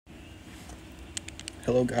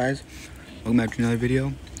Hello guys, welcome back to another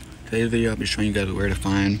video. Today's video I'll be showing you guys where to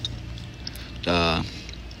find the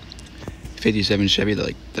 57 Chevy,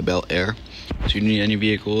 the Bel Air. So you need any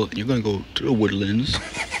vehicle and you're gonna go to the woodlands.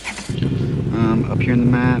 Up here in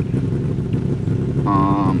the map,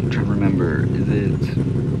 I'm trying to remember, I'm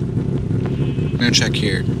gonna check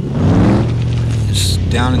here. It's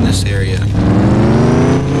down in this area. We're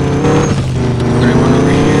gonna run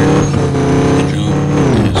over here, jump,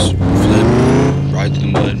 just flip, ride through the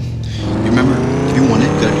mud. Remember, if you want it,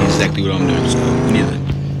 you gotta do exactly what I'm doing, so you need to.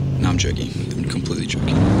 No, I'm joking. I'm completely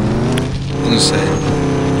joking. I'm gonna say,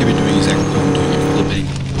 you'll be doing exactly what I'm doing, you're flipping,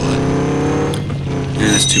 but, man,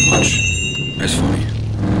 that's too much. That's funny.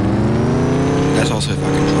 That's also if I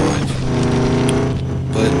can drive.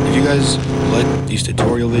 But if you guys like these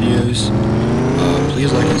tutorial videos,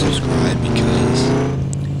 please like and subscribe because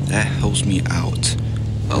that helps me out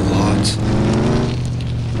a lot.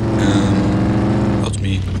 Helps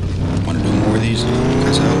me want to do more of these, help you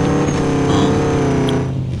guys out.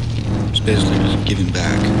 It's basically just giving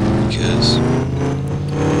back because,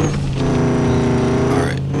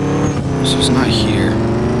 alright, so it's not here.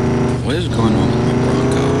 What is going on with my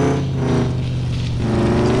Bronco?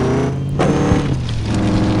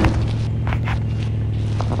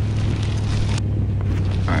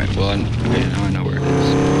 Alright, well, okay, now I know where it is.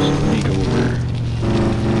 So let me go over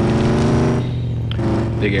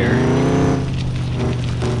Bel Air.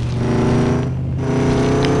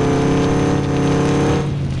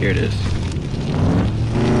 Here it is.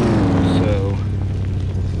 So,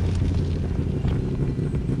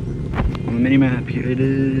 on the mini map, here it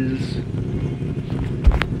is.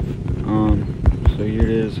 So here it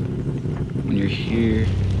is. When you're here,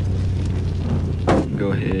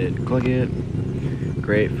 go ahead, click it.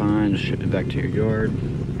 Great, fine, just ship it back to your yard.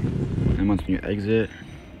 And once you exit,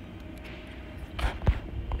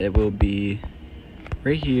 it will be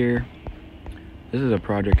right here. This is a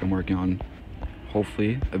project I'm working on.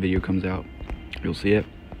 Hopefully a video comes out, you'll see it.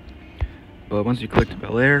 But once you click the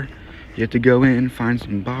Bel Air, you have to go in, find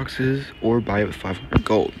some boxes, or buy it with 500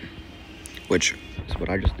 gold, which is what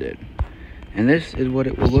I just did. And this is what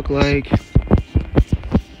it will look like.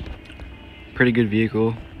 Pretty good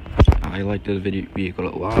vehicle. I like this vehicle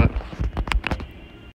a lot.